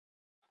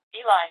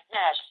Eli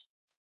Nash.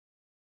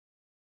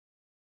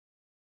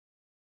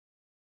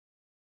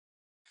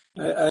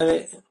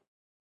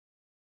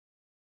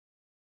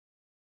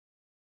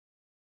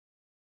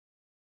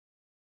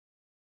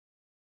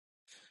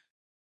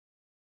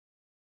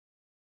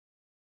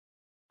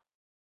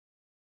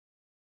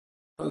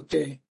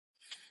 Okay.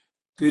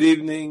 Good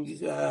evening.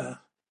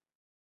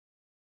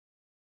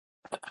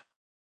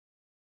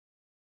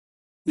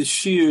 The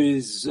shir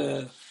is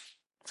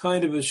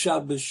kind of a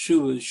Shabbat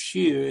Shuva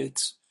shir.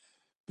 It's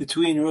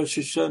between Rosh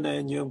Hashanah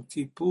and Yom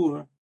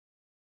Kippur.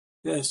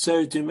 The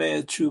Aseret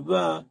Yemei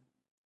Tshuva,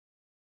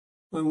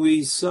 when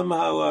we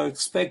somehow are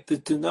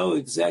expected to know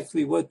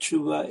exactly what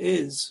Tshuva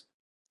is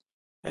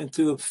and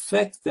to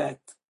affect that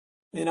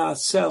in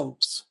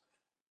ourselves,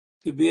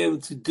 to be able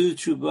to do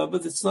Tshuva,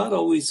 but it's not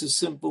always a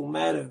simple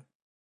matter.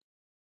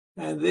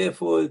 And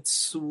therefore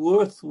it's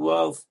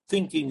worthwhile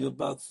thinking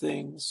about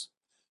things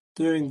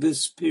during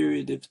this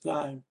period of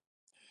time.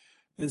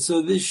 And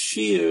so this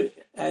shir,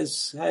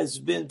 as has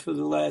been for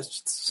the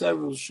last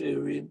several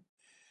shirim,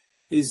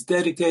 is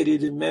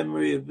dedicated in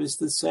memory of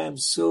Mr. Sam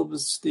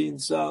Silverstein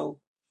Zal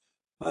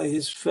by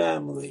his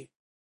family.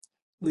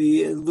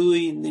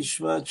 Louis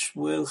Nishmat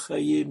Shmuel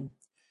Chaim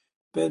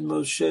Ben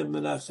Moshe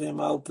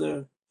Menachem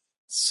Alter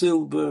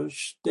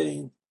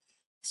Silberstein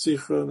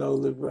Zichrono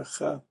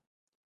Livracha.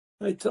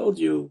 I told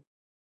you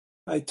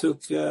I had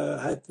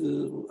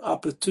the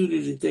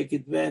opportunity to take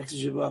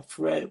advantage of our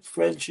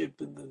friendship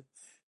in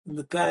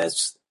the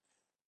past.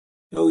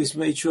 I always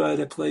made sure I had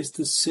a place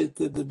to sit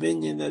at the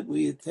minyan that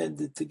we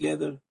attended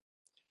together.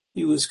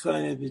 He was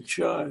kind of in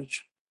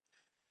charge,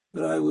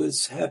 but I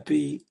was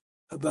happy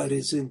about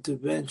his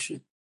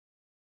intervention.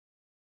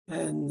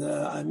 And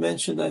I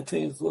mentioned, I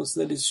think, of course,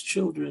 that his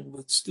children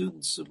were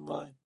students of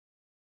mine.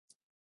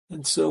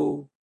 And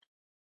so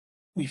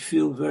we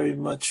feel very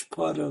much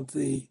part of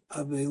the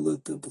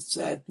Avelut of the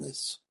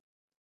sadness.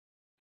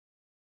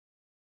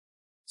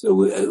 So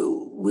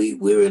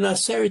we're in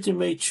Aseret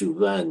Yemei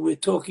Tshuva, and we're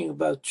talking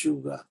about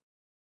Tshuva.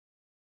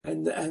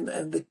 And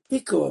the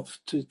kickoff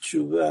to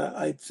Tshuva,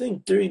 I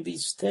think, during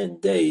these 10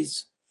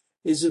 days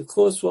is, of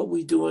course, what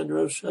we do in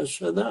Rosh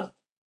Hashanah.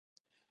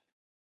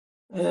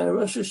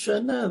 Rosh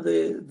Hashanah,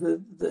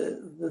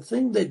 the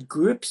thing that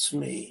grips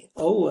me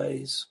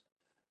always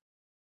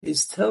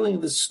is telling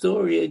the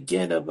story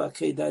again of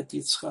Akedat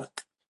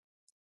Yitzchak,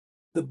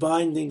 the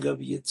binding of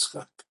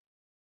Yitzchak.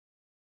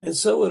 And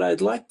so what I'd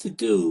like to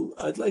do,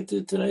 tonight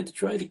to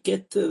try to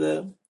get to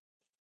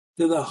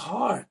the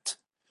heart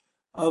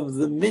of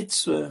the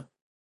mitzvah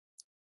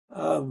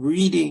of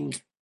reading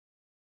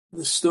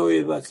the story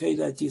of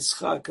Akedat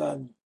Yitzchak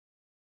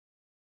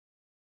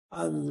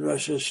on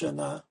Rosh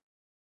Hashanah.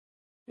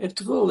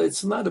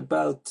 It's not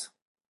about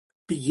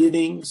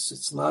beginnings,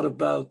 it's not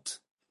about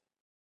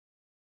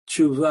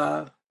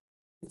tshuva,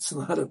 it's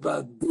not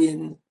about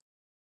din,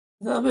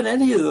 not about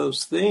any of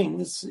those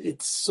things.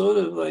 It's sort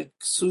of like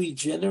sui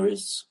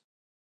generis.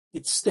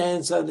 It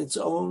stands on its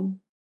own.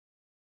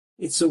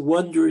 It's a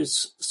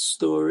wondrous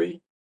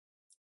story.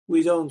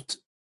 We don't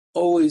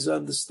always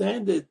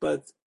understand it,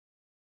 but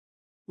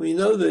we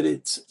know that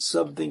it's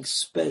something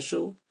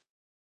special,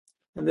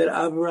 and that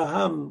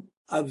Abraham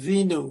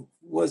Avinu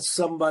was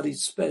somebody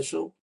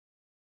special.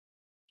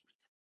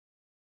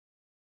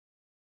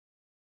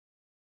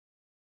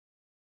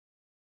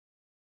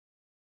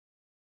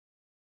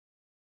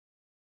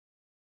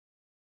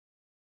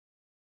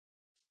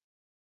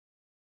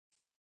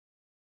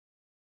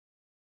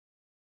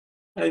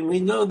 And we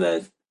know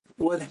that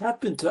what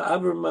happened to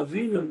Abraham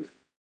Avinu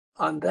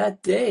on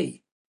that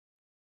day,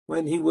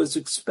 when he was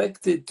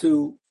expected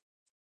to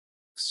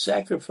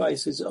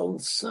sacrifice his own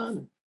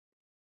son,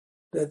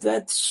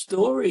 that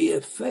story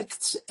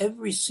affects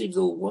every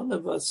single one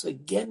of us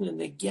again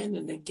and again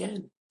and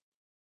again.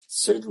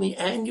 Certainly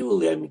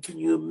annually. I mean, can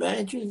you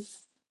imagine?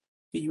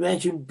 Can you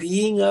imagine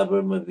being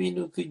Avraham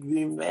Avinu? Could you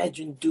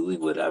imagine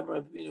doing what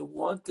Avraham Avinu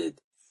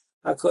wanted?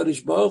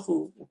 HaKadosh Baruch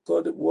Hu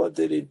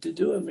wanted him to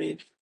do. I mean,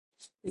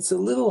 it's a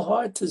little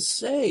hard to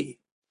say,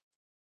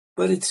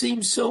 but it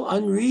seems so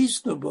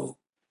unreasonable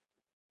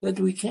that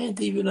we can't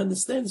even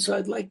understand. So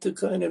I'd like to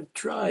kind of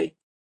try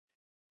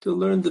to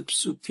learn the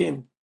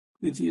psukim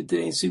with you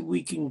today and see if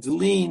we can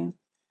glean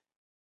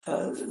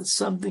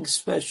something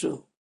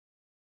special.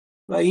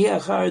 It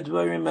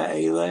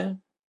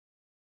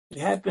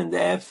happened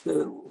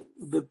after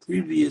the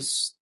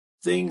previous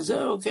things.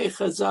 Okay,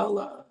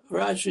 Chazal,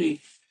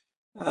 Rashi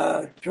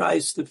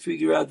tries to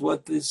figure out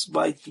what this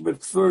might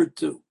refer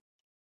to.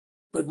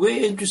 But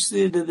we're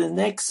interested in the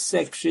next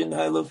section,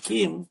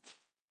 Halokim,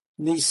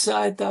 Nisa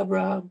et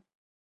Abraham.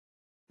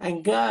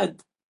 And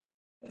God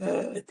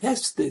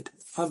tested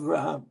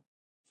Abraham.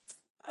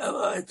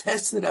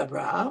 Tested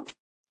Abraham?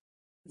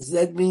 Does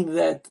that mean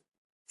that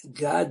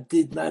God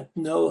did not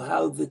know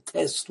how the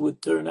test would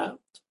turn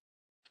out?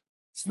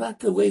 It's not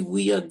the way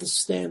we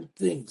understand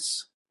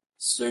things.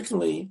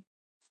 Certainly,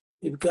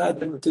 if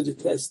God wanted to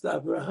test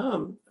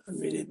Abraham, I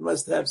mean, it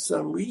must have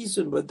some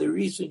reason, but the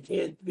reason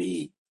can't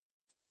be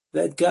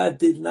that God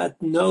did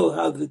not know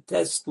how the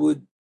test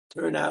would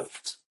turn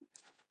out.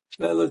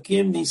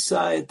 Velokim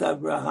Nisa et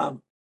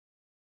Abraham.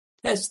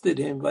 Tested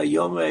him.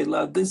 Vayomer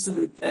elav. This is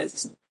the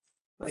test.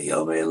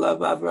 Vayomer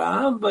elav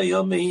Abraham.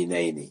 Vayomer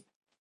hineni.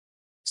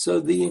 So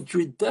the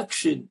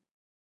introduction.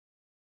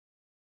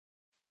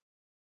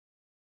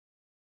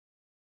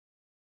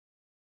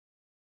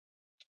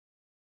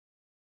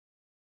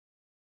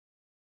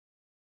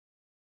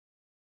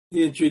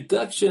 The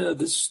introduction of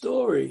the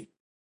story.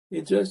 The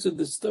introduction of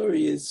the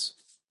story is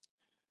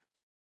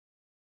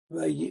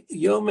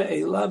Vayomer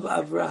elav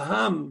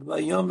Abraham.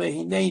 Vayomer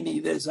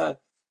hineni. There's a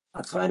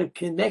kind of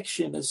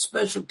connection, a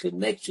special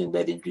connection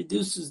that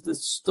introduces the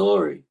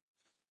story.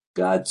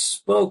 God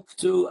spoke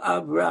to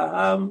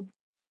Abraham,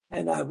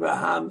 and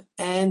Abraham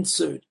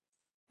answered.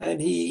 And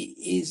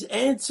his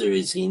answer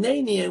is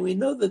Hineni, and we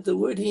know that the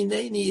word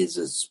Hineni is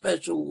a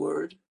special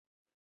word,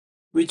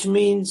 which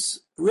means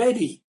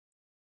ready.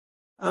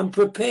 I'm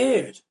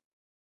prepared.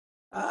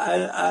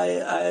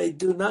 I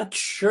do not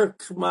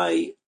shirk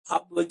my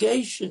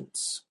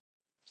obligations.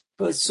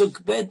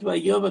 Pasuk bet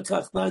vayom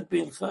kachnat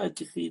bincha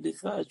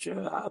tichidecha asher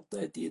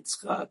ahavta et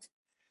Yitzchak.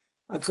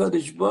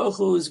 HaKadosh Baruch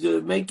Hu is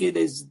going to make it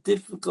as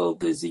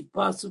difficult as he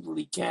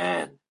possibly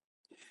can.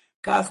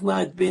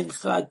 Kachnat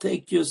bincha,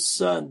 take your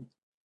son.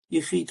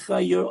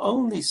 Yichidcha, your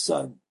only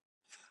son.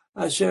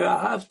 Asher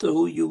ahavta,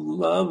 who you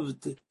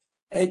loved.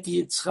 Et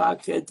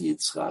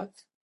Yitzchak.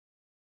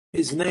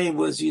 His name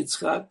was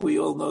Yitzchak, we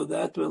all know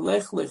that.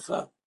 Velech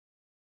lecha.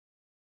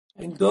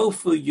 And go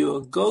for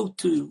you, go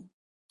to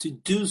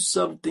do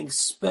something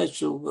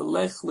special.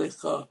 Velech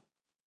lecha.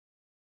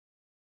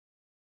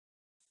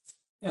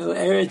 El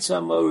Eretz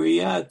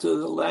HaMoriah, to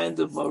the land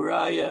of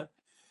Moriah.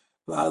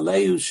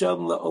 V'alehu sham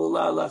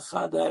la'olah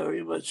lachad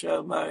ha'arim asher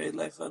amar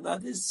elecha. Now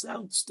this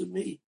sounds to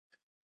me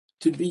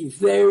to be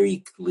very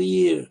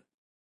clear.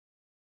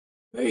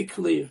 Very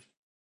clear.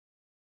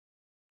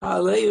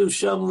 V'alehu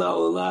sham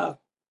la'olah.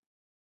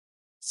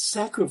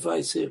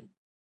 Sacrifice him.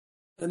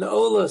 An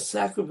olah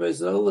sacrifice.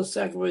 An olah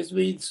sacrifice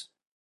means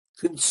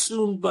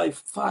consumed by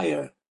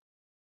fire.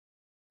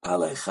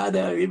 Alechad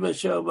ha'arim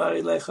asher amar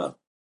elecha.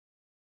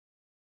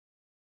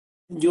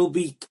 You'll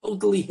be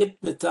totally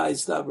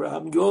hypnotized,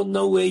 Abraham. You'll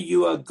know where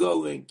you are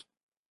going.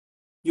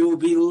 You will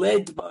be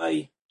led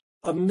by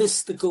a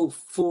mystical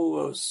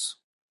force.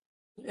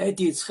 Et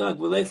Yitzchak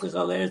v'lech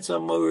lecha l'Eretz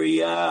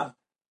HaMoriah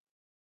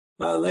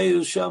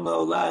v'alehu sham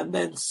olah, and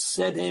then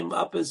set him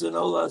up as an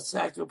olah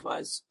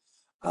sacrifice.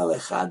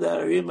 Alechad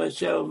ha'arim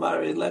asher amar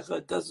elecha.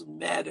 It doesn't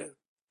matter.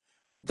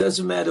 It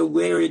doesn't matter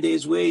where it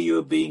is, where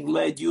you're being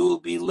led. You will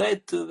be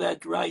led to the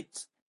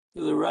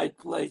right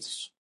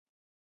place.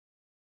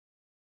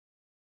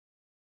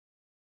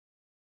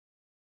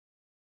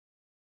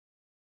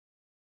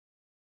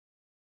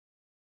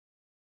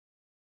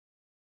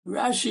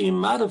 Rashi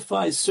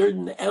modifies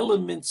certain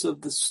elements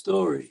of the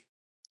story.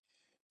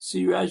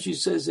 See, Rashi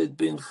says at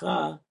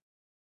Bincha,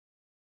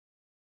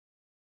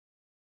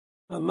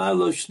 Amar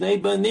lo shnei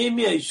banim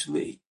yesh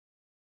li.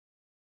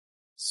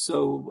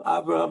 So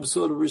Abraham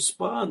sort of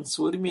responds,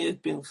 what do you mean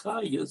at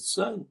Bincha, your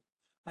son?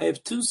 I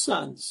have two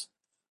sons.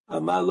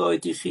 Amar lo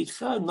et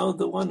yichidcha, no,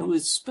 the one who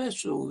is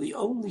special, the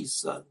only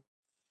son.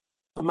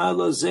 Amar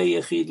lo ze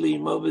yachid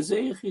limo,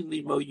 v'ze yachid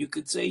limo. You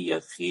could say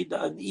yachid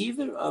on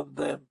either of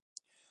them.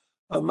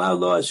 Amar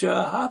lo asher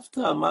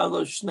ahavta, amar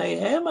lo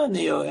shneihem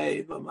ani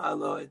ohev, amar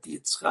lo et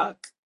Yitzchak.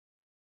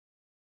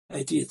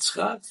 Et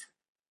Yitzchak.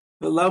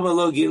 V'lama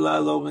lo gila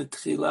lo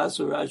mitchila,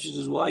 so Rashi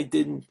says, why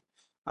didn't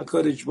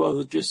HaKadosh Baruch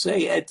Hu just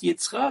say et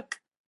Yitzchak?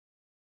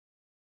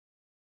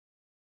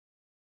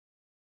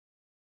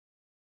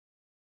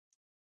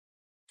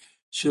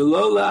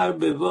 Shelo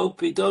la'arbevo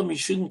pidom, you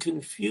shouldn't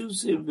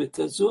confuse him,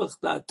 v'tazuach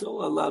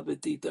da'ato alav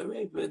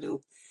v'titarev,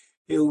 and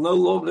he'll no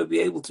longer be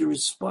able to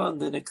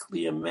respond in a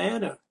clear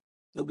manner.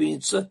 He'll be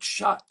in such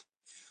shock.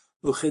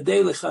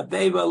 V'chedei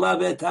lechabev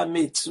alav et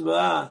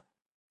hamitzvah,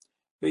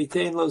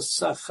 v'itein lo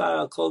sachar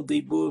al kol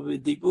dibur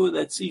v'dibur.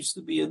 That seems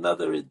to be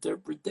another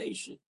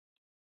interpretation.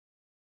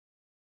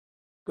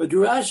 But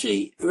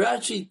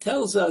Rashi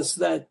tells us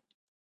that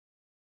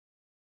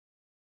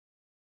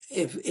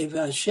if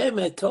Hashem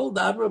had told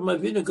Abraham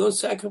Avinu, go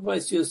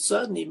sacrifice your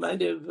son, he might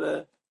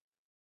have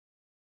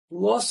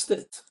lost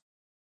it.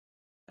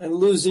 And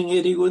losing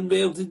it, he wouldn't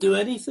be able to do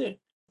anything.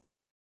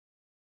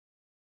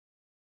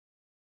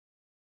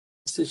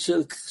 So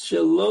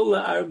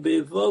shalola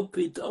arbevo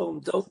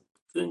pitom, don't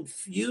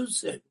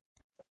confuse him.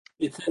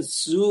 It has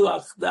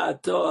zuach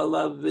da'ato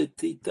alav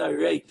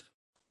v'titarek.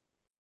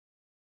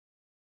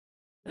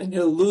 And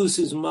he'll lose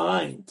his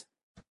mind.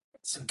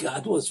 So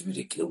God wants me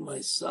to kill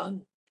my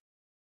son.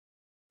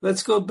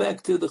 Let's go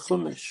back to the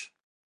Chumash.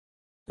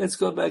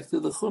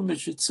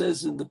 It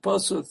says in the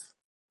Pasuk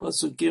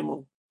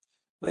Gimel,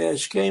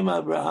 Vayashkem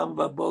Abraham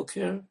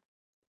baboker.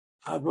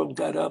 Abraham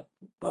got up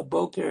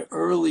baboker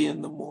early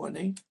in the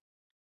morning.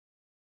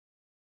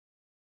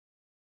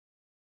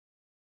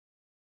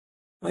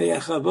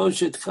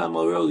 Vayachavosh et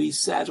chamoro, he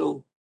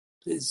saddled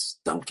his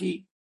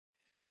donkey.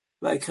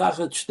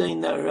 Vayikachat shnei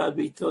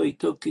narabito, he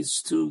took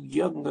his two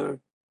younger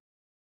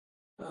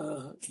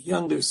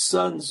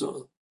sons,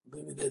 or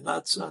maybe they're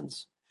not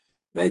sons,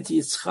 Bet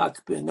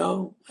Yitzchak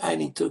beno,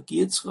 and he took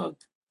Yitzchak.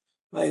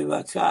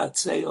 Vayivakat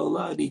say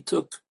Olah, he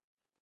took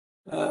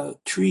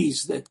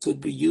trees that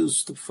could be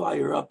used to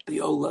fire up the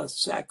Olah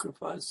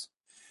sacrifice.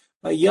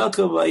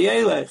 Vayakov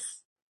Vayelech,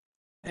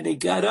 and he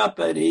got up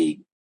and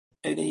he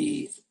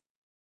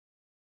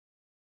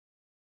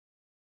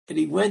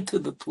went to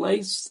the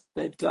place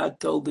that God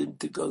told him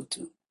to go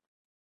to.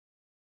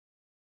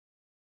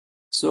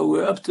 So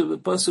we're up to the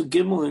Pasuk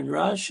Gimel in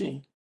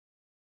Rashi.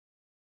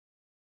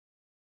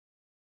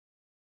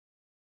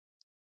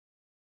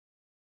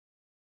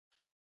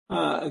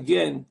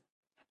 Again,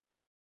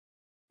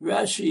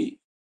 Rashi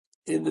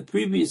in the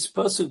previous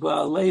Pasuk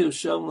Ba'aleu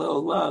Shem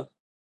Le'olav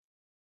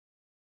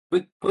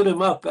put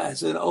him up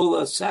as an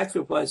Olah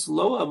sacrifice.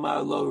 Lo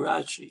Amar Lo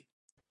Rashi.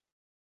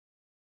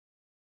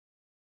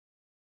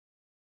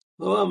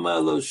 Lo Amar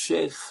Lo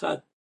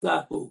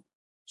Shechatahu.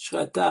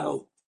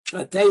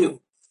 Shrateu.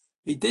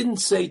 He didn't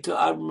say to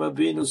Avraham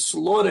Avinu,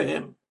 slaughter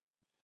him.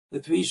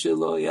 Lefisha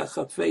lo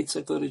yachafetz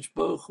HaKadosh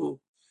Baruch Hu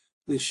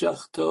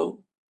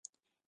l'shachto,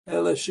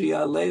 ela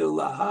sheyaleu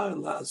lahar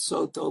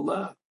la'asot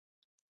olah.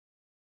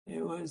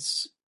 It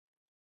was,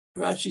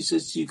 Rashi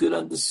says you could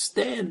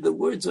understand the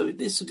words of it.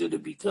 This is going to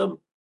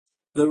become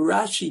the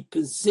Rashi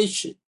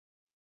position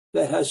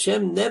that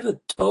Hashem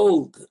never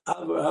told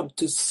Abraham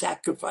to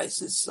sacrifice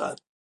his son.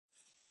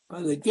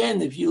 But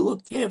again, if you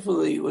look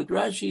carefully, what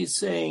Rashi is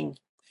saying,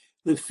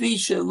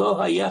 Lefisha lo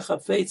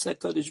hayachafetz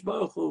HaKadosh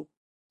Baruch Hu.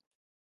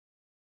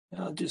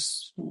 I'll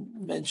just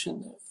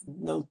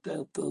note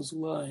out those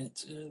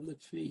lines.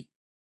 Lefi.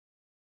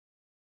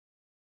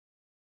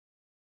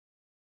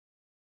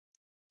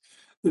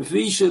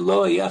 Lefisha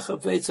lo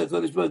hayachafetz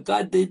HaKadosh Baruch Hu.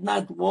 God did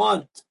not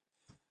want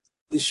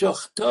the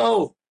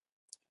shochto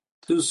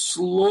to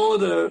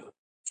slaughter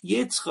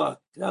Yitzchak.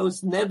 That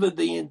was never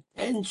the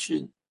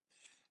intention.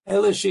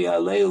 Ela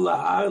she'aleu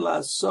lahar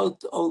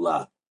la'asot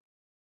olah.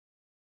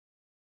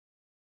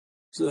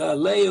 So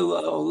aleu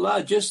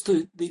olah, just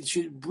to, they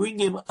should bring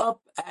him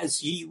up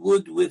as ye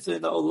would with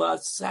an olah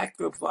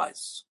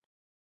sacrifice.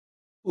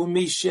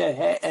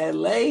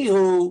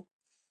 Umishe'elehu,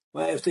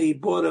 after he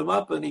brought him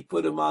up and he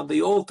put him on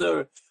the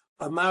altar,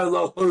 amar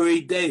lo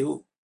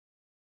huridehu.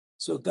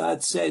 So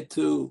God said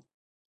to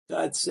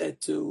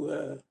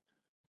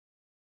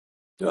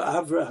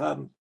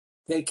Abraham,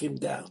 take him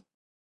down.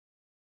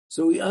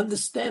 So we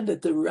understand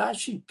that the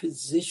Rashi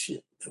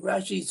position, the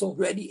Rashi is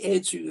already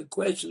answering a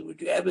question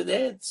which you haven't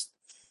asked,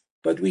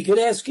 but we could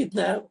ask it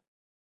now.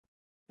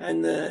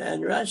 And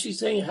Rashi is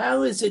saying,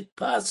 how is it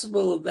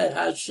possible that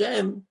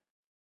Hashem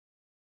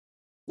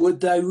would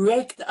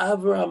direct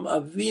Avraham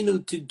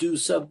Avinu to do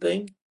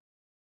something,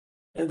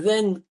 and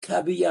then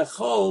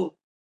Kabiyachol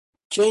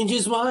change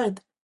his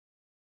mind?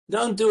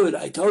 Don't do it.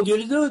 I told you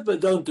to do it,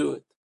 but don't do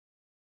it.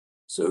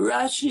 So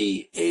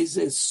Rashi is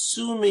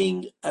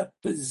assuming a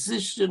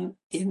position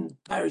in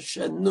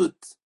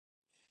Parshanut,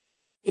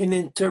 in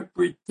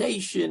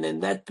interpretation,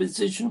 and that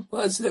position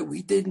was that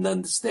we didn't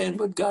understand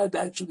what God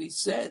actually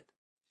said.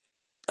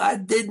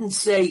 God didn't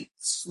say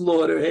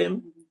slaughter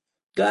him.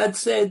 God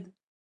said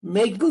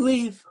make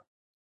believe.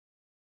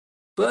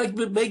 But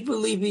make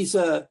believe he's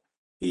a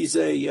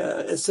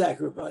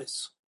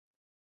sacrifice.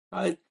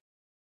 Right?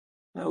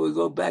 Now we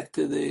go back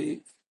to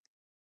the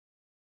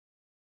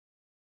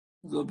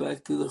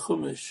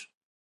Chumash.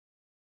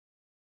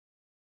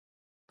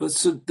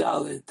 Pasuk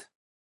Dalet.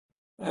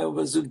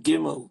 Pasuk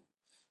Gimel.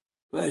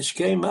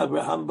 Vashkem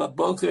Abraham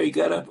Baboker, he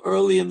got up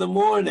early in the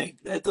morning.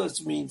 That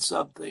does mean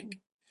something.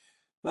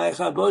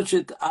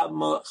 Vaychaboshet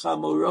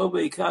Chamoro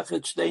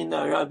Veikachet Shtei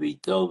Narav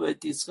Ito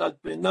V'Yitzchak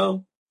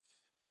Beno.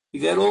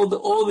 You got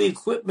all the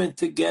equipment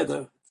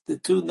together. The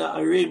two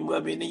Na'arim, I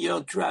mean, you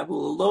don't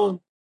travel alone.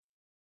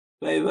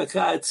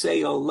 Vayvakat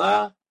Say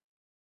Olah,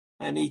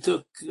 and he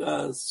took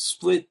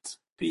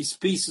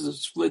pieces of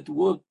split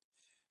wood.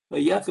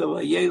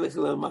 Vayakov Vayelech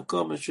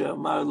L'makom Asher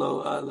Amar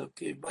Lo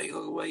Elokim.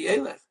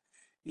 Vayelech.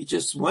 He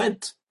just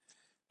went,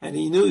 and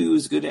he knew he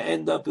was going to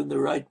end up in the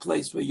right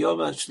place. Vayom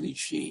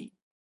HaShlishi.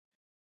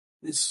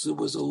 This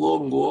was a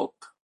long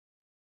walk.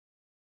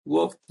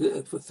 Walked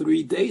for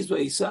 3 days.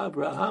 Vayisa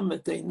Abraham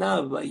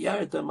eteinav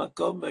vayarta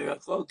makom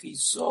merachok. He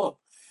saw,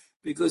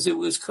 because it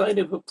was kind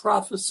of a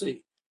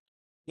prophecy.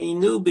 He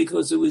knew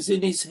because it was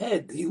in his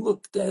head. He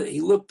looked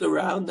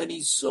around and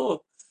he saw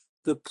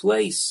the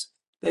place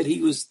that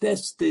he was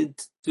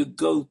destined to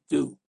go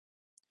to.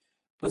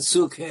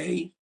 Pasuk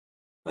Hey.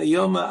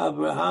 Vayoma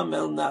Abraham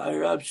el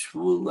na'arav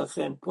shvu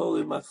lachem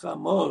polim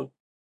achamor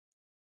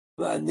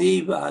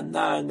v'ani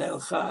v'anar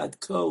nelcha ad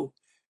ko.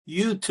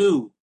 You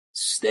too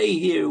stay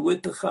here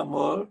with the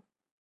chamor,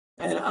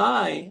 and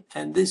I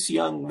and this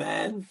young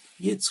man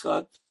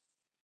Yitzchak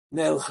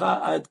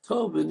nelcha ad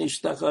ko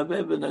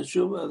v'nishtachaveh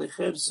v'nashuv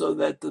alechem. So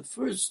that the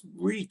first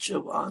breach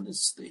of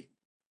honesty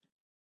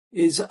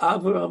is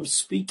Abraham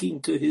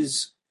speaking to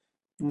his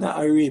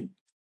na'arim.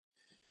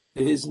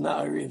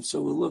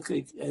 So we'll look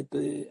at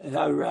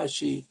how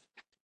Rashi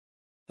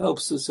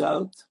helps us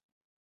out.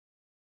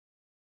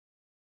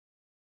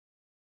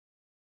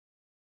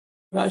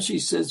 Rashi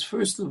says,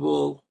 first of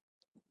all,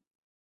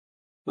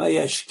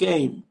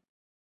 Vayashkem.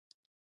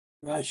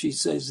 Rashi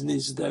says,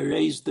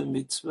 Nizdareis the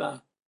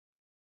mitzvah.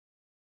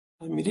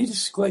 I mean, it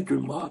is quite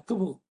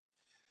remarkable.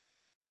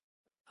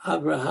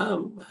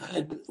 Abraham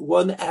had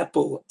one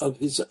apple of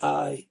his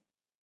eye,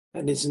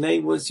 and his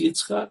name was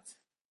Yitzchak.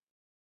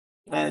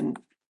 And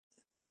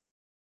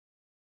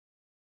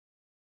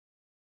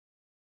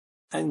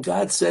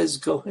God says,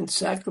 go and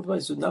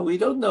sacrifice it. Now, we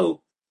don't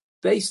know,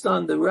 based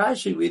on the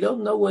Rashi, we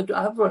don't know what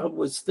Abraham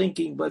was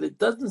thinking, but it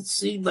doesn't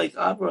seem like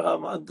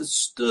Abraham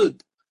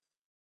understood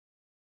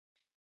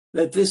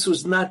that this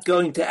was not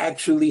going to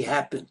actually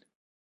happen.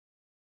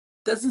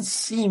 It doesn't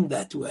seem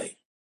that way.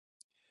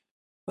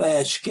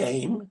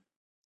 Vayashkem,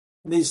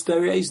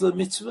 Nizdareis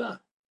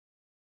mitzvah.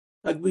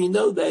 Like we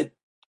know that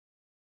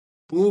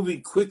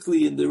moving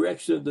quickly in the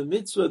direction of the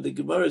mitzvah, the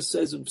Gemara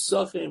says in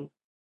Psachim,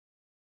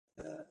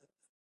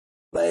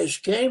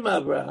 Vayashkem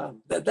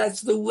Abraham,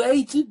 that's the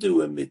way to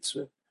do a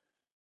mitzvah.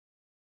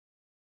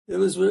 It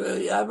was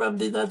Abraham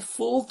did not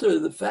falter.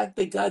 The fact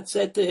that God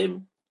said to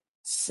him,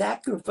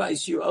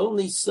 sacrifice your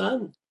only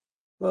son.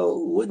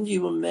 Well, wouldn't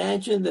you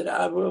imagine that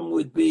Abraham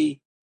would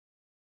be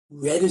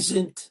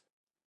reticent,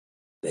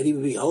 that he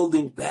would be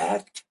holding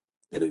back,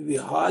 that it would be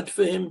hard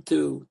for him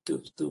to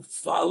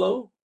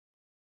follow?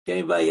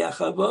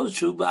 Rashi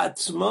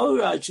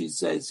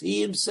says,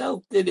 he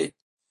himself did it.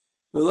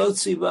 He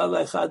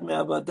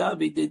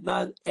did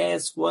not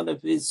ask one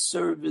of his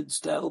servants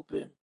to help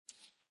him.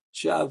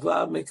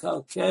 Shava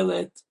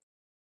mekalkelet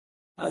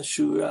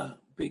ashura.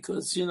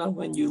 Because,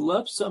 when you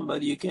love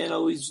somebody, you can't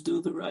always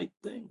do the right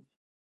thing.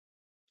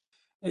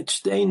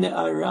 Etshtein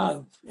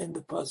Arav in the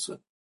pasuk.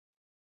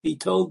 He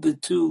told the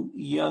two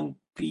young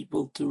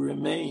people to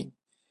remain.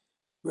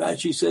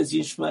 Rashi says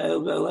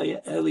Yishmael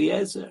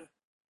Eliezer.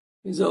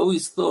 He's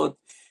always thought,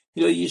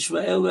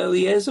 Yishmael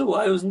Eliezer,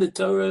 why doesn't the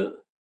Torah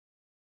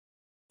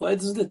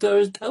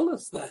tell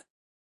us that?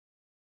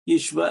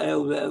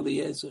 Yishmael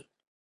Eliezer.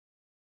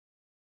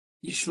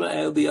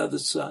 Yishmael, the other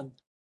son.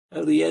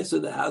 Eliezer,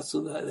 the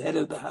head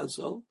of the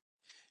household.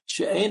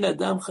 She'ein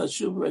Adam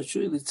Chashuv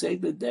Rashui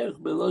L'tzeg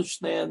L'derech Below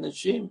Shnei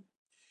Anashim.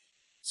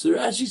 So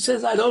Rashi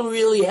says, I don't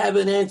really have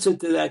an answer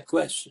to that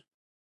question.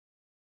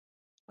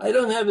 I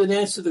don't have an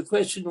answer to the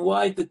question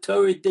why the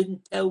Torah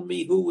didn't tell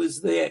me who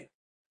was there.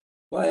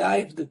 Why I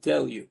have to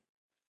tell you.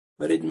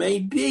 But it may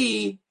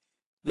be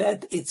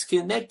that it's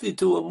connected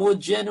to a more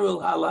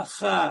general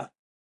halacha.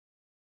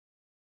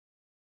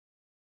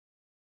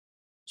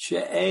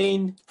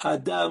 She'ein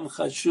Adam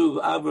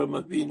Chashuv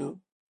Avram Avinu.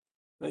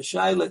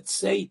 Rashai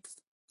L'tzeit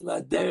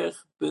L'derech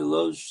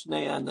Below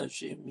Shnei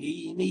Anashim.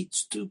 He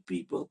needs two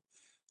people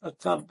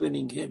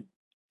accompanying him.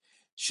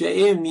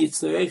 She'im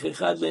yitzarech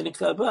echad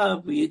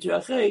le'nekabav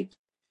v'yidrachek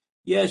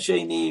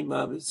yasheni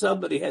imav. If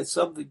somebody has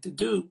something to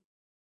do,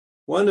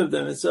 one of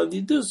them has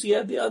something to do, so you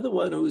have the other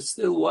one who is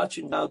still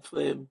watching out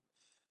for him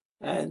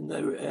and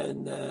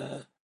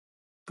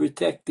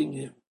protecting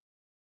him.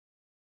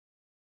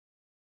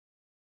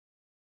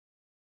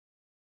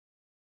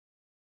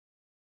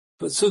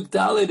 Pasuk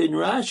Dalet in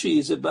Rashi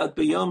is about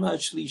B'yom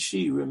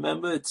HaShlishi.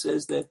 Remember, it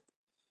says that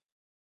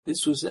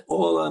this was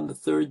all on the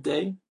third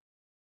day.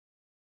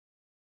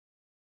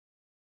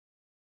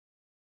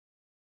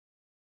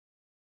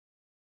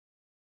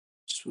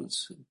 This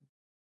was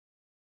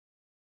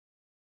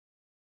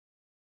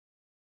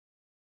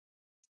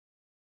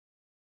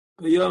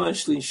B'yom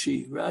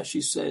HaShlishi.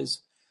 Rashi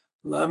says,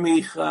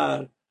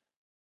 Lamichar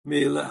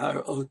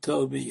milahar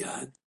oto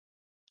miyad.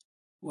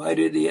 Why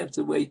did he have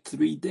to wait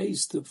 3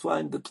 days to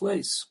find the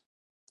place?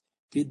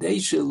 Kidei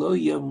shelo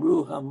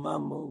yamru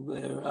hamamo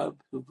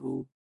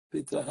ve'eravu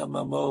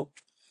pitahamamo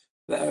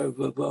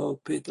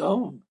ve'ervavo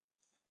pitom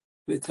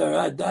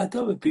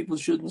v'taradato. But people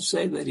shouldn't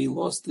say that he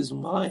lost his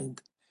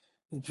mind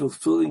in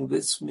fulfilling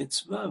this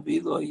mitzvah.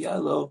 V'lo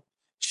yalo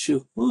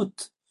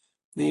shehut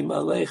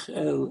nimalech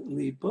el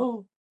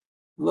libo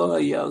lo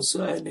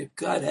hayalsa. And if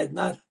God had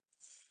not,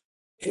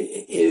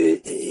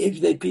 if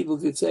the people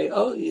could say,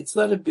 oh, it's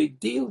not a big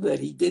deal that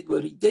he did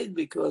what he did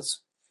because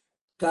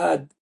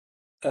God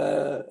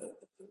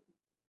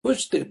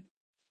pushed him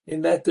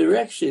in that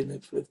direction,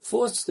 if it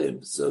forced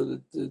him,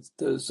 so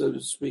to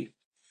speak,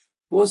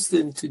 forced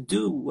him to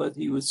do what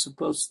he was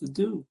supposed to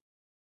do.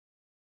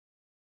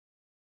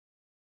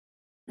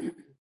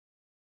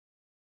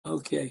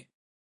 Okay.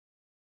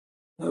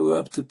 Now we're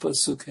up to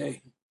Pasuk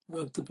Hey.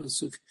 We're up to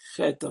Pasuk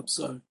Chet, I'm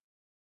sorry.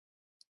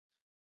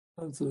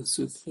 Up to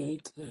Pasuk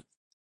Chet.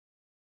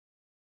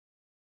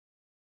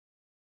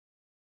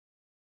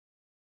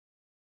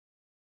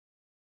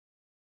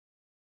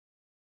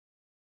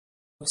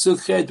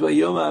 Pasuk Chet,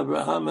 Vayom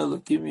Abraham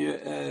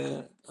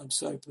Elokim, I'm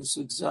sorry,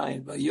 Pasuk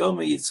Zion. Vayom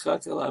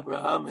Yitzchak El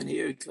Abraham, and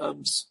here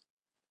comes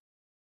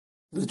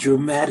the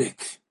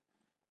dramatic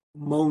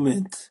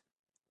moment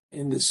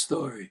in the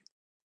story.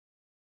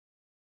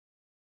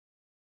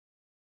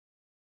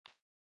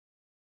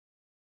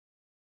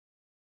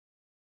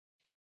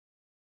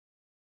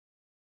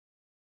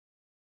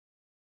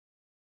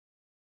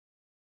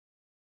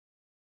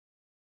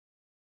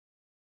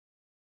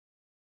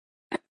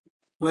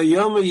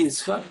 Vayom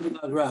Yitzchak El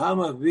Abraham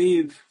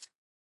Aviv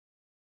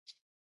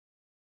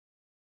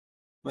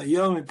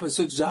Vayom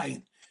Pasuk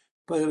Zayin.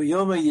 But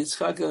Vayom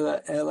Yitzchak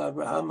el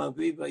Abraham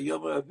Avi,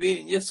 Vayom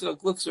Avi, and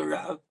Yitzchak looks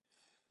around,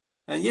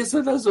 and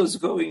Yitzchak knows what's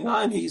going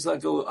on. He's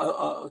like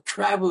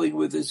traveling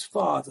with his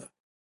father.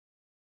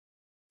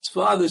 His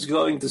father's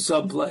going to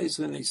someplace,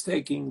 and he's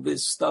taking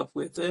this stuff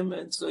with him,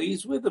 and so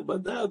he's with him.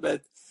 But now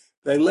that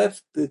they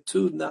left the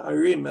two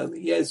Na'arim,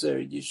 Eliezer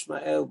and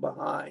Yishmael,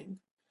 behind,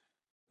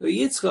 so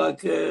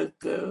Yitzchak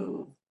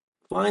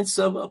finds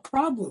a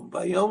problem.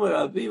 Vayomer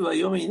Avi,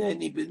 Vayomer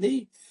Hineni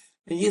B'ni,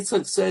 and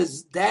Yitzchak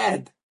says,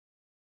 Dad,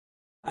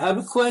 I have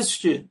a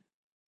question.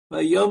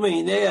 Vayomer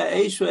Hinei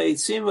Ha'esh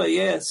V'Eitzim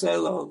V'Yeh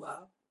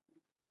Olam.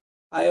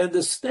 I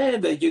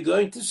understand that you're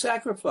going to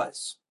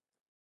sacrifice.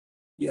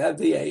 You have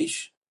the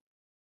Eish,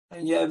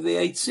 and you have the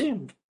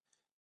Eitzim.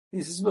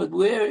 He says, but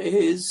where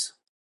is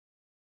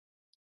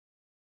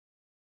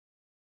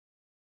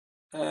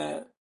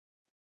Vayomer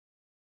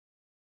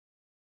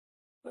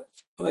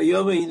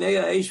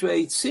Hinei Ha'esh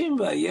V'Eitzim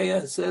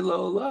V'Yeh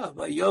Olam.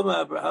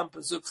 Vayomer Abraham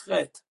Pasuk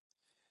Chet.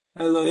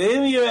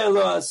 Elohim Yireh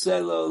Lo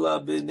Aseh Lo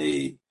Olam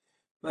B'ni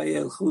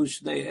Vayelchu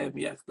Shnehem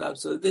Yachdav.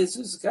 So this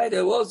is kind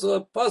of also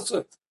a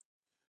pasuk.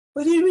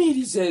 What do you mean?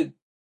 He said,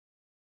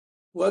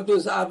 what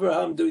was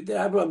Abraham doing? Did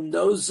Abraham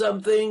know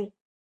something?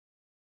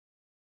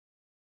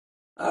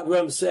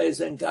 Abraham says,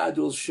 and God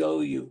will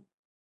show you,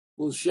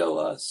 will show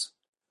us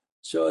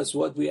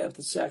what we have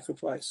to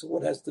sacrifice,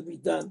 what has to be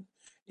done.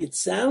 It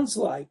sounds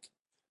like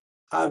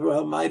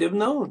Abraham might have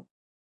known.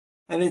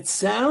 And it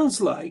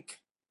sounds like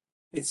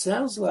this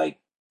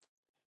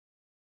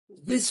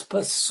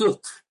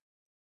pasuk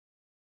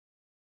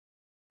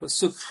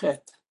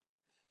chet,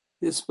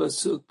 this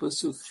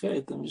pasuk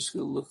chet, I'm just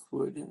going to look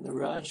for it in the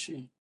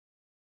Rashi.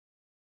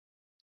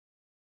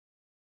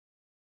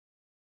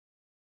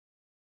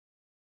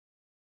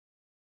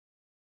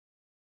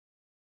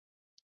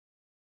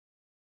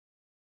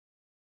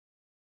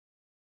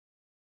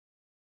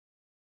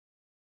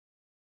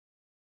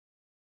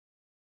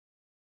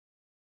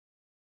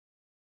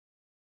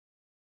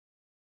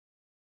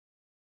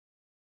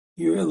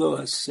 Yireh Lo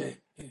Aseh.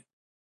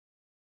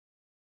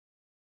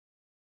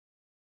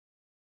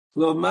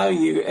 Lomar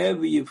Yireh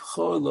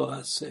V'Yivchor Lo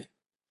Aseh.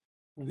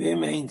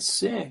 V'im Ein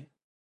Seh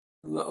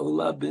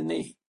L'Olah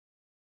B'ni.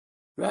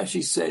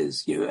 Rashi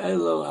says, Yireh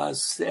Lo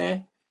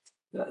Aseh.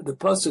 The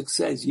pasuk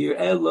says,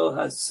 Yireh Lo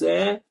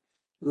Aseh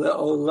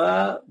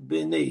L'Olah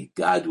B'ni.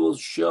 God will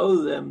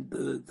show them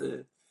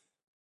the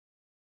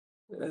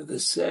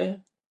seh,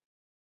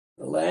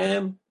 the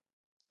lamb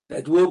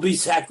that will be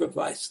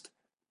sacrificed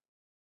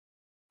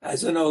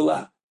as an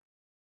olah.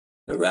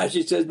 The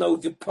Rashi says, no,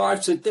 we can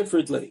parse it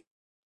differently.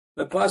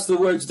 But parse the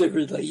words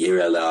differently.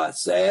 Yireh Lo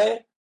Aseh,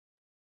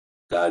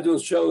 God will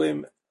show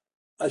him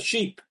a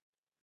sheep.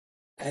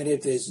 And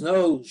if there's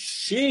no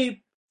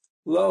sheep,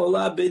 Lo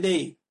Olah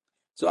B'ni.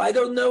 So I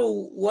don't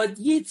know what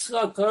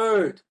Yitzchak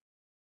heard.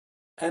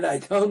 And I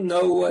don't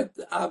know what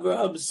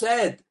Abraham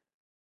said.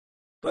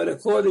 But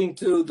according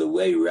to the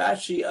way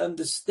Rashi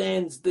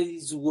understands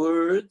these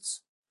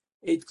words,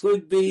 it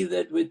could be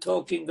that we're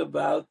talking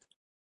about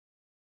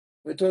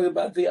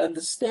the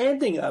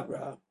understanding of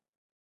Abraham.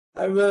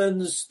 Abraham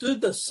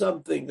understood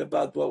something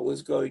about what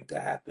was going to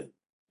happen.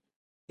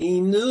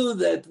 He knew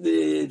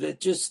that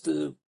just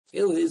to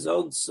kill his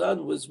own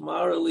son was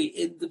morally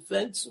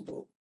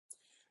indefensible.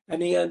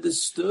 And he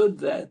understood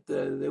that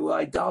there were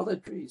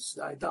idolatries,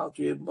 the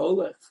idolatry of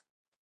Molech,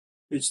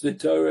 which the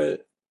Torah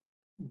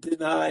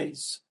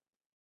denies,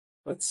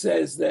 but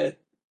says that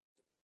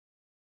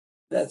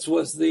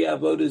was the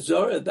Avodah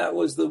Zorah. That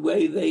was the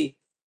way they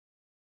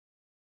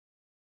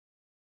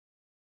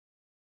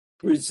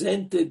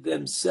presented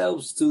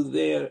themselves to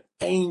their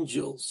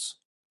angels.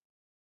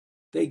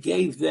 They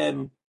gave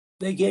them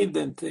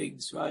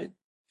things, right?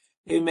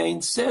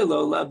 Amen.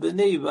 Selo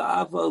labeni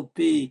va'aval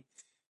pi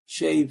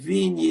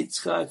shevin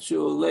Yitzchak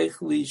sheolech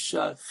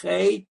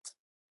lishachet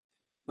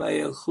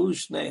vayelchu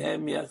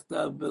shnehem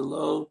yachdav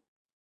below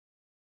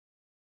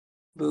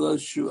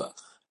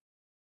shuach.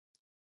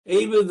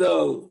 Even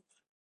though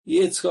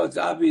Yitzchak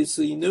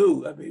obviously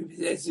knew, I mean,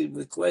 that's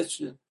the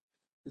question.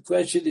 The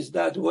question is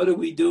not, what are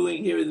we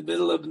doing here in the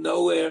middle of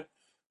nowhere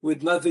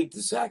with nothing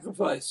to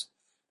sacrifice?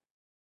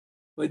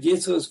 But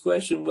Yitzchak's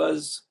question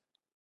was,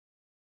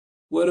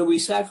 what are we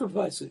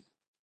sacrificing?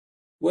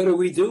 What are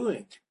we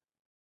doing?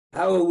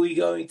 How are we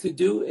going to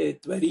do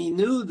it? But he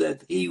knew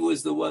that he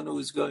was the one who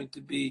was going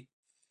to be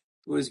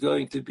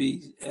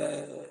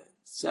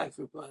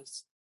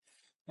sacrificed.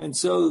 And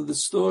so the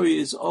story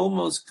has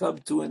almost come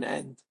to an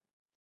end.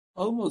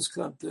 Almost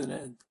come to an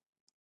end.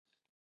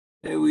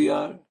 There we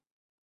are.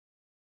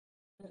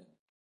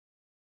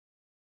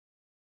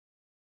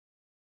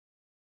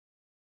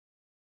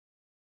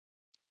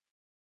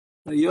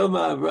 Yom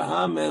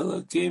Abraham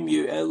Elokim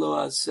Yireh Lo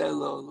Aseh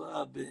Lo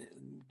Olah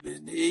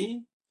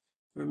B'ni.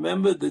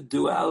 Remember the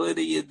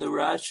duality in the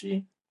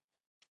Rashi?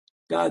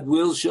 God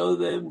will show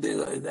them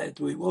that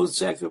we won't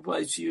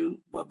sacrifice you,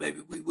 but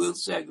maybe we will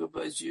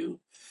sacrifice you.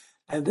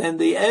 And then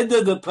the end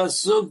of the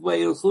pasuk,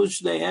 Vayilchu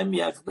Shnehem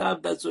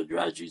Yachdav, that's what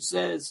Rashi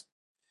says.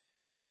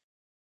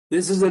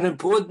 This is an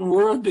important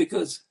word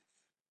because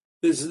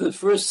this is the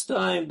first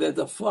time that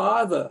a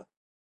father,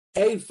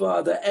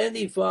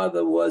 any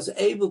father, was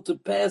able to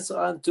pass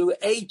on to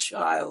a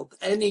child,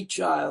 any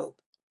child,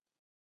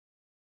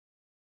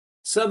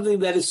 something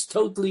that is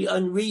totally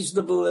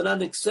unreasonable and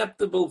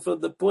unacceptable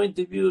from the point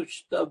of view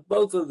of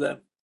both of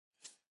them.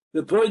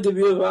 The point of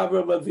view of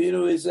Avraham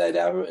Avinu is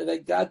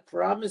that God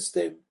promised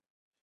him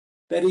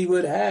that he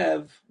would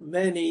have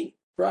many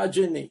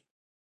progeny.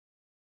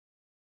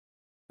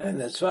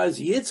 And as far as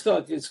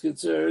Yitzchak is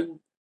concerned,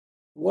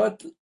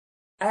 what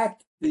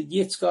act did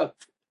Yitzchak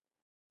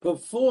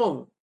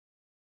perform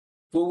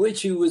for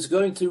which he was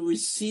going to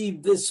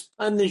receive this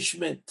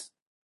punishment?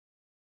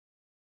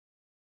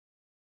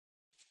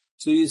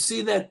 So you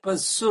see that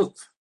pasuk,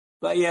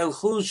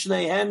 Vayelchu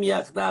shnehem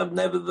yachdav,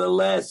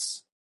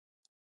 nevertheless,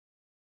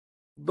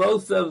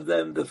 both of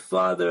them, the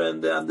father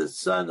and the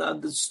son,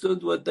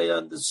 understood what they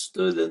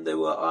understood, and they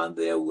were on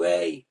their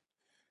way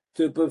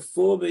to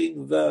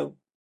performing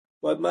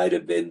what might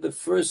have been the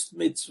first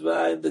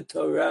mitzvah in the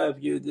Torah,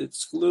 if you'd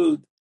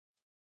exclude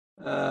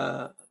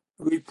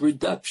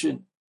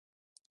reproduction.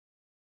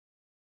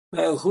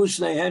 They came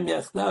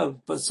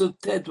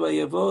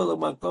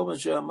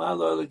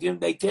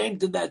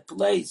to that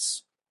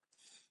place.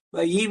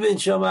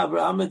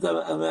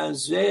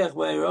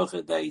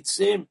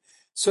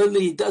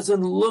 Certainly it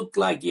doesn't look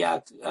like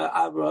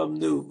Abraham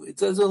knew. It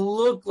doesn't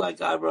look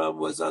like Abraham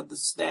was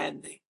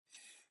understanding.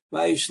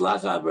 Here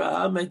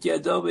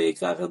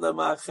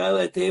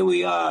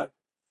we are.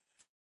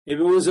 If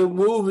it was a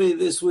movie,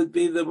 this would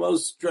be the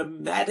most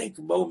dramatic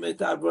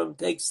moment. Abraham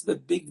takes the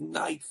big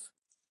knife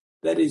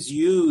that is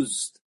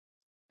used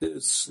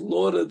to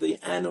slaughter the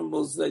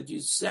animals that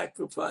you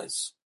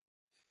sacrifice.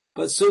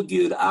 Pasuk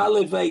Yud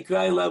Aleph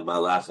Vayikrai la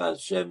Malach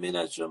Hashem min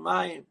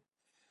hashamayim.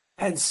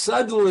 And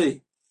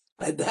suddenly,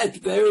 at that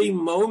very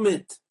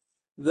moment,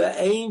 the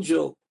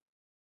angel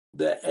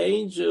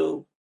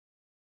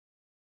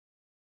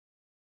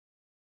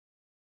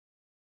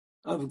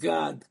of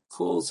God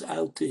calls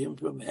out to him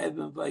from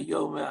heaven,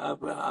 Vayomer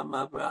Abraham,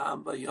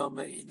 Abraham,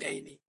 Vayomer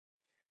Hineni.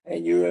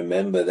 And you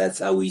remember, that's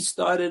how we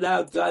started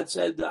out. God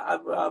said to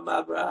Abraham,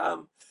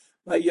 Abraham,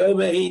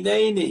 Vayomer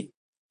Hineni.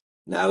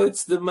 Now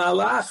it's the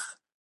Malach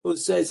who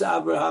says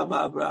Abraham,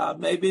 Abraham.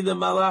 Maybe the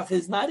Malach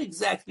is not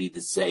exactly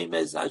the same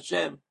as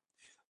Hashem.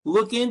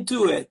 Look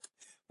into it.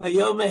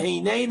 Vayomer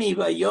Hineni,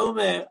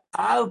 Vayomer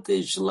Al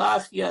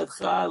Tishlach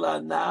Yadcha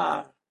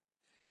Lanar.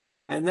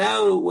 And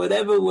now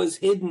whatever was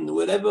hidden,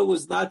 whatever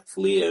was not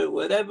clear,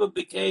 whatever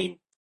became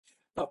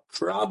a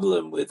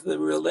problem with the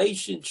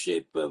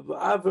relationship of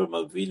Avram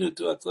Avinu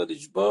to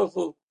HaKadosh Baruch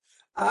Hu,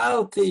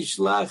 Al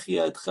tishlach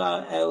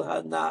yadcha el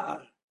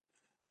hanar.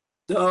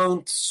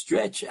 Don't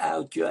stretch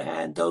out your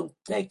hand. Don't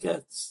take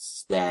a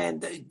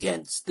stand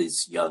against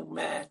this young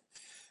man.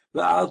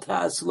 V'al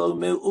taslo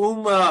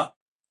me'uma.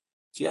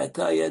 Ki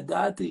ata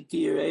yadati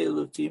ki yirei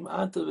Elokim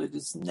ata.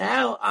 Because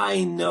now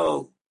I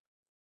know.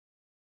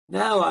 Ki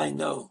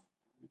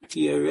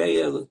yirei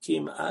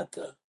Elokim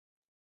ata.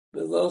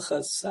 V'lo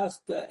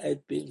chasachta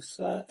et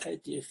bincha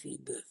et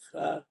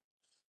yechidecha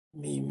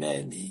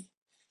mimeni.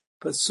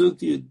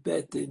 Pasuk Yud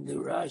Bet in the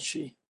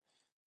Rashi.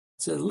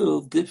 It's a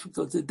little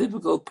difficult. It's a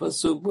difficult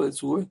pasuk, but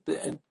it's worth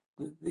the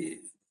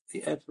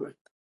effort.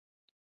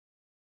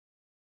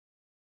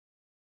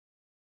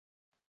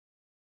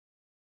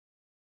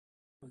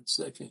 One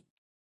second.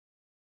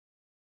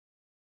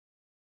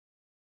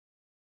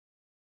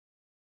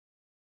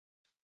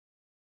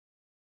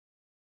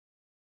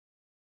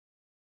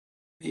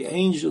 The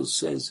angel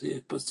says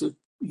here, pasuk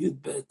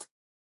Yud Bet.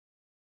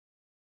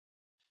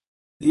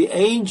 The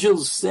angel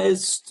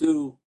says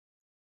to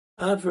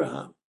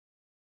Abraham,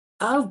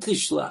 Al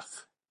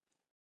tishlach,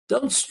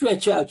 don't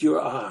stretch out your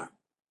arm.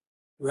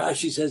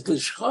 Rashi says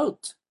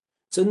lishchot.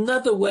 It's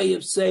another way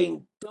of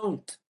saying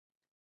don't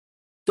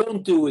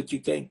do what you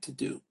came to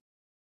do.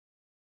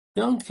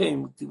 Don't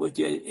came to what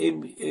you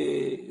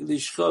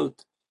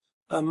lishchot.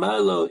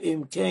 Amalo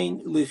im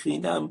kain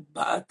lichinam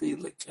ba'ati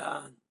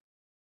lekan.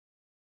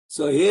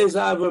 So here's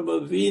Avraham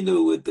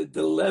Avinu with the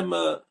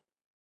dilemma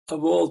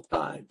of all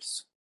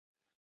times.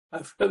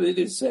 Avraham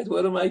Avinu said,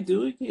 "What am I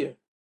doing here?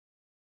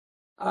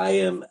 I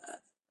am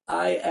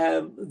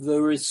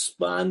the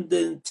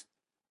respondent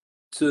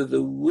to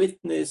the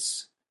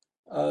witness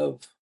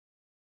of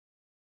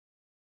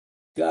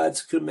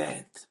God's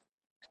command.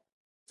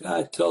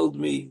 God told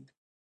me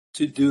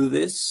to do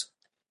this,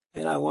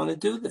 and I want to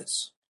do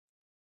this.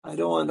 I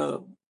don't want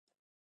to."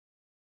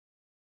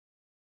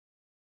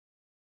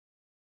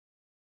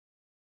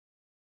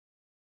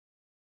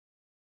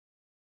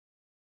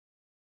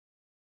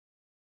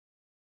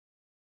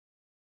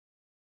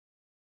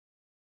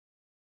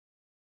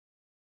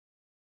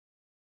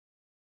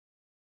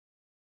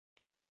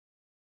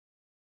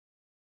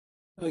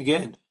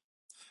 Again,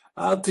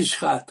 Al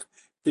tishlach.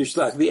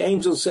 The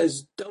angel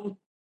says, don't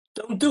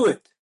do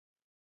it.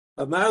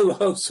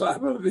 Amaro, so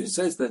Abraham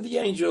says to the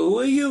angel, who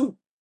are you?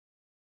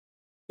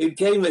 It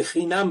came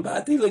lechinam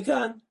bati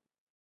lekan.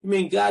 You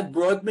mean God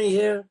brought me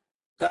here?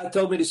 God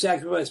told me to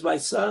sacrifice my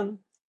son,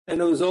 And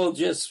it was all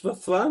just for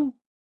fun?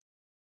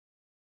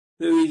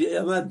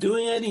 I'm not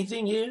doing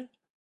anything here?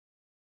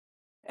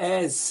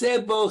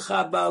 Sebo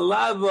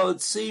chabalavo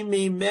tzi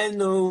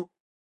mimenu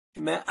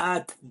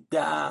me'at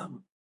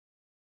dam.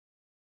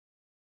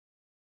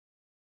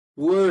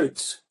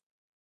 Words.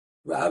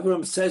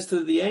 Avram says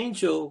to the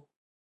angel,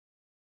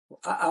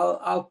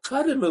 I'll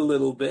cut him a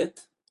little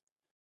bit,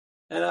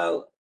 and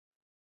I'll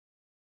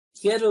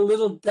get a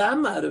little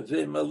dam out of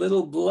him, a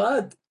little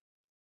blood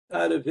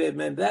out of him,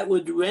 and that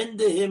would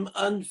render him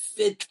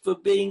unfit for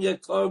being a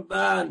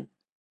korban.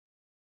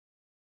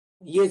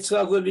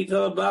 Yitzchak would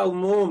become a Baal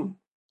Mum.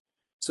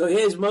 So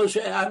here's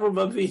Moshe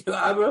Avraham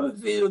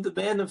Avinu, the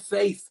man of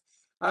faith.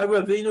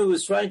 Avraham Avinu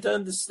was trying to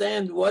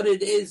understand what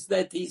it is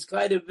that he's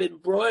kind of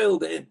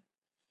embroiled in.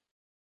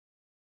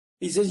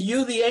 He says,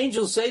 you, the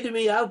angel, say to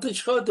me, Al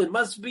Tishchot, there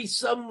must be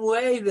some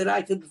way that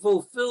I can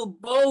fulfill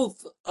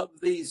both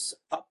of these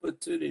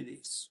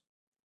opportunities.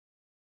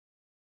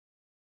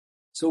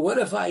 So what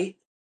if I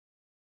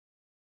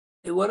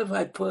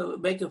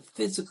make a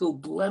physical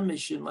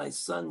blemish in my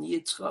son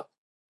Yitzchak,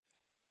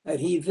 and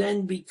he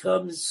then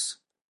becomes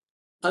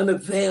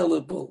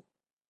unavailable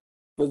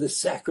for the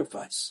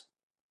sacrifice?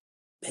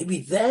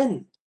 Maybe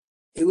then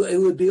it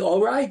would be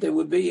all right. It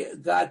would be,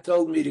 God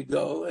told me to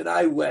go, and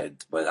I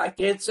went, but I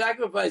can't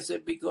sacrifice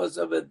it because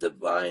of a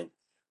divine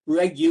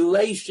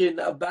regulation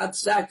about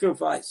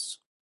sacrifice.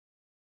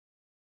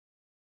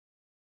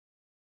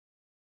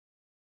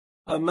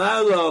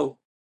 Amalo,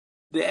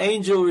 the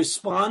angel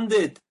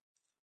responded,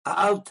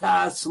 Al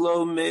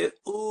taslo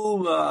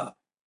me'uma.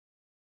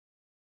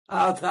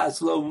 Al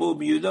taslo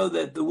me'uma. You know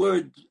that the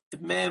word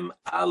mem,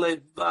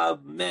 aleph,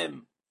 vav,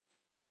 mem,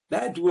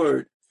 that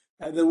word,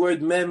 and the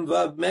word mem,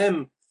 vav,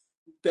 mem,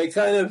 they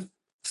kind of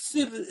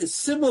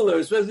similar,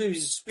 especially if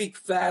you speak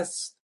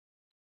fast.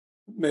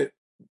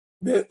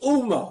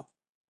 Me'uma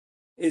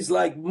is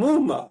like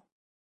muma.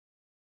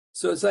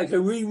 So it's like a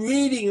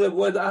rereading of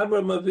what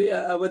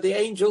what the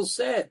angel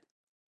said.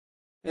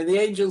 And the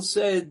angel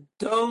said,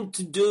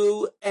 don't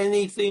do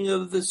anything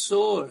of the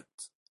sort.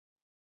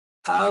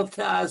 Al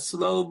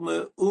ta'aslo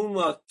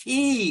me'uma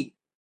ki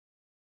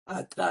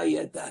ata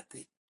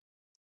yadati.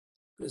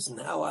 Because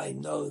now I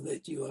know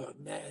that you are a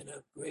man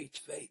of great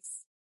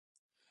faith.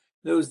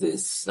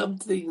 There's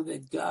something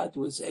that God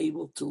was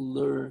able to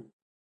learn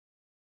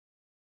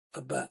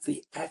about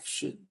the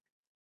action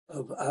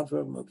of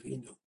Avram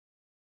Avinu.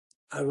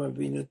 Avram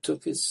Avinu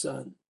took his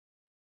son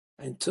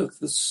and took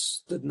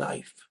the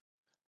knife,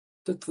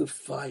 took the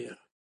fire,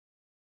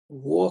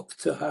 walked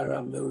to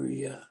Har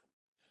Moriah,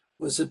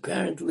 was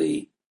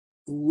apparently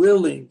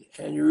willing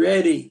and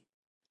ready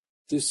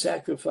to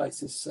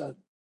sacrifice his son.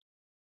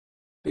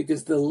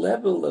 Because the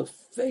level of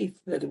faith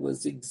that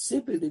was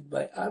exhibited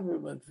by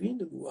Avram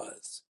Avinu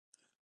was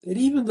that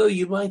even though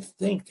you might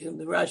think, and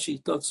the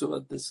Rashi talks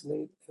about this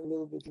a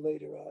little bit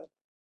later on,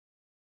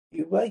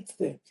 you might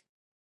think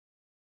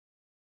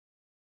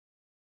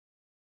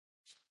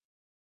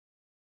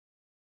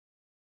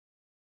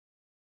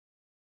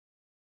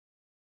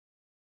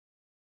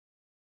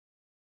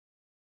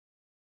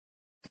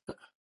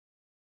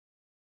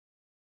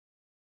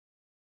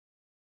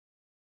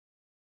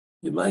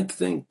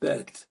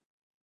that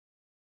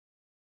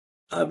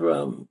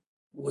Abraham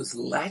was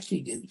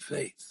lacking in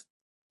faith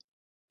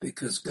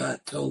because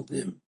God told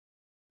him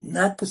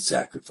not to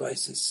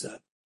sacrifice his son.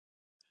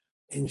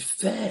 In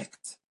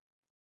fact,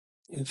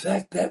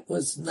 that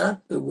was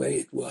not the way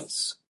it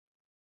was.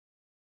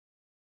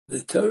 The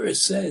Torah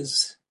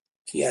says,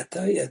 Ki ata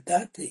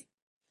yadati.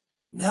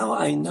 Now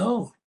I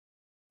know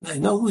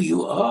who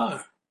you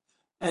are.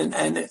 And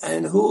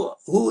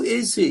who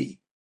is he?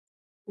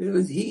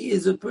 He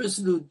is a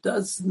person who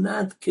does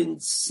not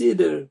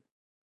consider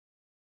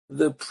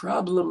the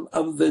problem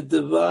of the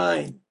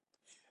divine.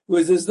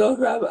 Whereas there's no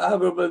Abraham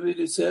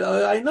Avinu said,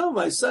 I know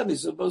my son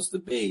is supposed to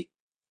be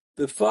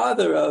the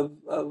father of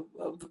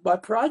my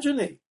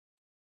progeny.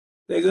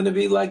 They're going to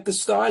be like the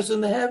stars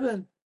in the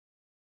heaven.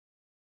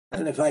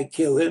 And if I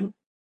kill him,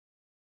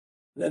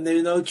 then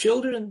there's no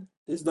children,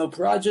 there's no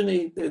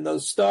progeny, there's no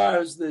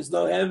stars, there's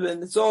no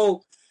heaven. It's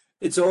all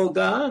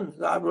gone.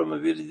 Abraham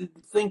Avinu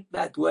didn't think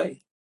that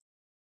way.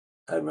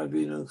 Abraham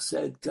Avinu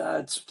said,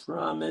 God's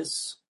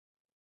promise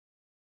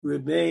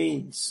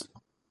remains.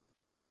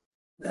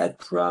 That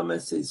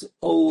promise is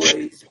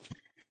always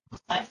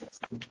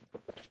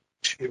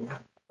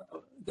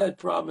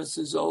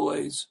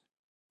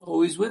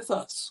with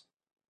us.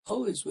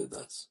 Always with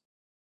us.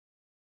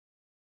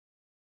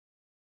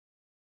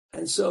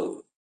 And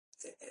so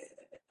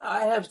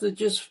I have to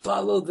just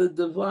follow the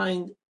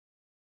divine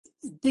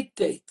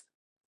dictate.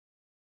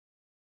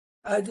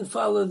 I had to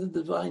follow the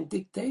divine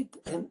dictate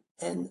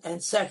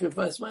and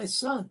sacrifice my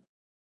son.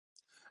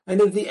 And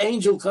if the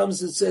angel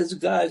comes and says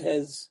God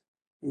has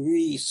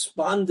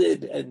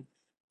responded and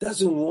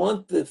doesn't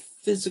want the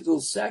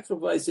physical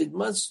sacrifice, it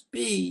must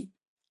be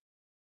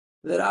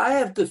that I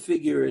have to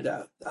figure it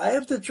out. I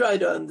have to try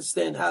to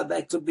understand how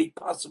that could be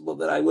possible,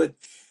 that I would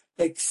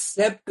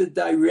accept the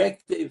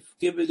directive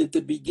given at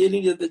the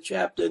beginning of the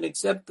chapter and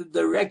accept the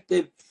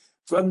directive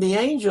from the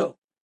angel.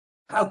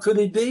 How could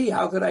it be?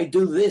 How could I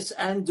do this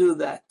and do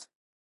that?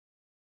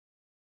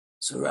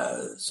 So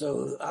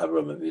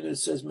Avraham Avinu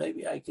says,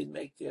 maybe I could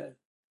make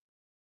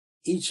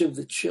each of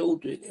the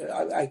children.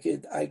 I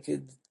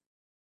could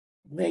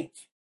make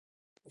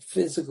a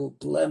physical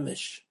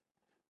blemish,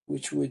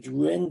 which would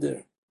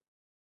render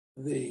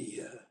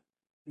the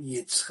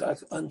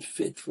Yitzchak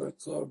unfit for a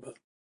korban.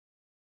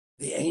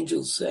 The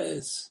angel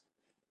says,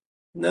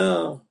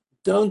 no,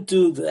 don't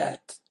do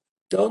that.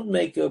 Don't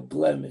make a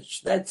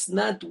blemish. That's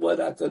not what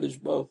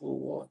HaKadosh Baruch Hu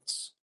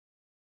wants.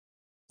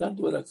 Not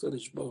what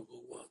HaKadosh Baruch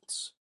Hu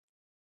wants.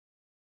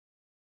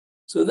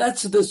 So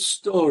that's the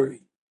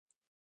story.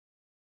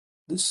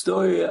 The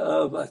story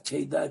of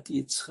Akedat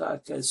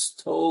Yitzchak as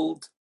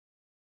told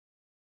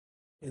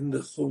in the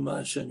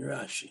Chumash and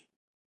Rashi.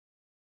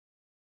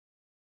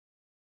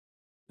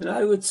 And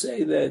I would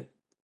say that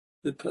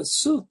the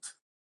Pasuk,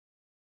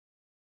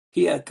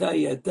 Ki ata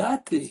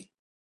yadati,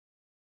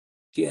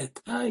 Ki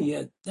ata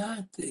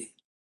yadati.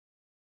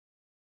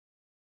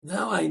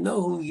 Now I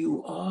know who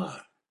you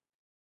are.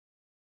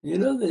 You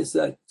know, there's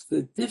like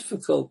the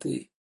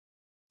difficulty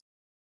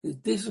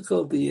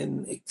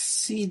in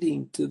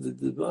acceding to the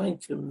divine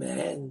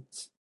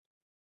commands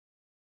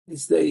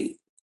is they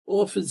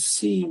often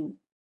seem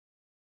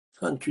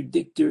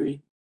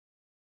contradictory.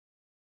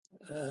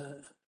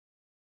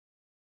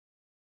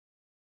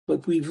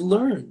 But we've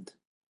learned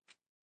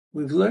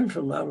from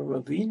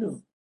Avraham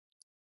Avinu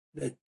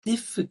that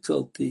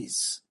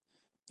difficulties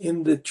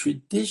in the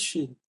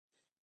tradition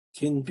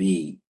can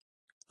be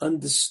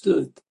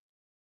understood,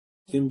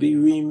 can be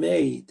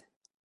remade,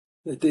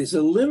 that there's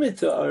a limit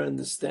to our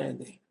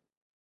understanding,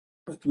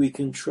 but we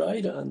can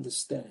try to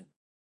understand.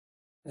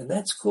 And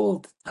that's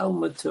called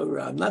Talmud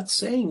Torah. I'm not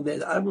saying that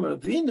Avraham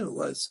Avinu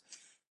was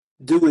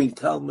doing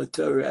Talmud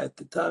Torah at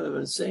the time.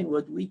 I'm saying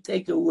what we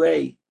take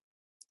away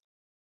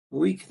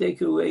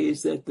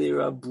is that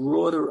there are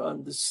broader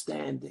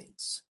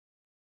understandings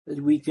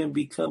that we can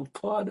become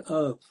part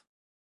of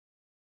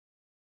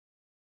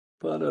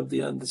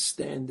the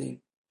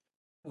understanding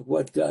of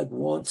what God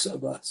wants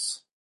of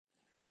us.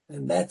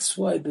 And that's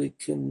why the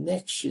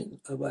connection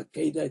of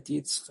Akedat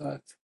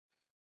Yitzchak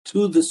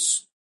to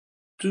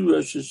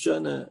Rosh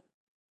Hashanah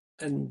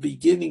and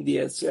beginning the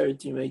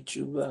Aseret Yemei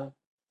Tshuva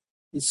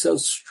is so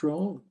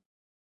strong,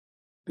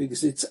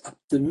 because it's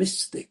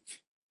optimistic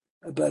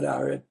about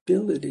our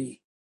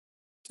ability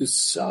to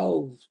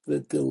solve the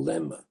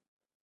dilemma,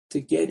 to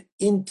get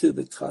into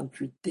the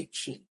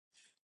contradiction,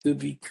 to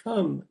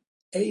become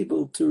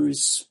able to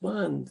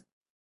respond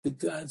to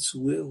God's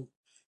will,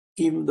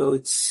 even though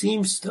it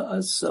seems to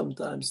us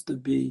sometimes to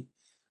be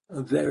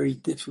a very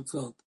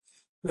difficult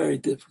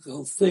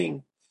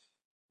thing.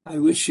 I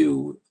wish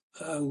you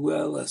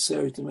well,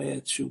 Aseret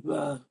Yemei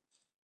Tshuva,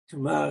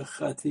 Gemar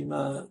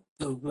Chatima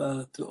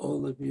Tova to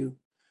all of you.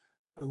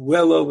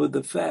 Well over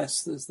the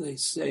fast, as they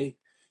say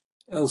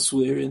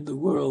elsewhere in the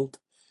world.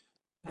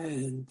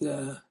 And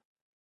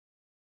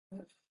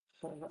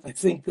I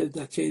think that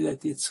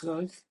Akedat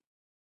Yitzchak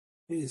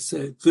is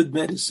a good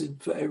medicine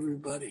for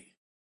everybody.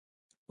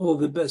 All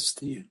the best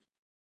to you.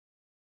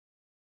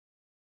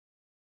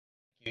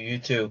 You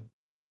too.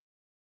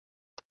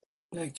 Thank you.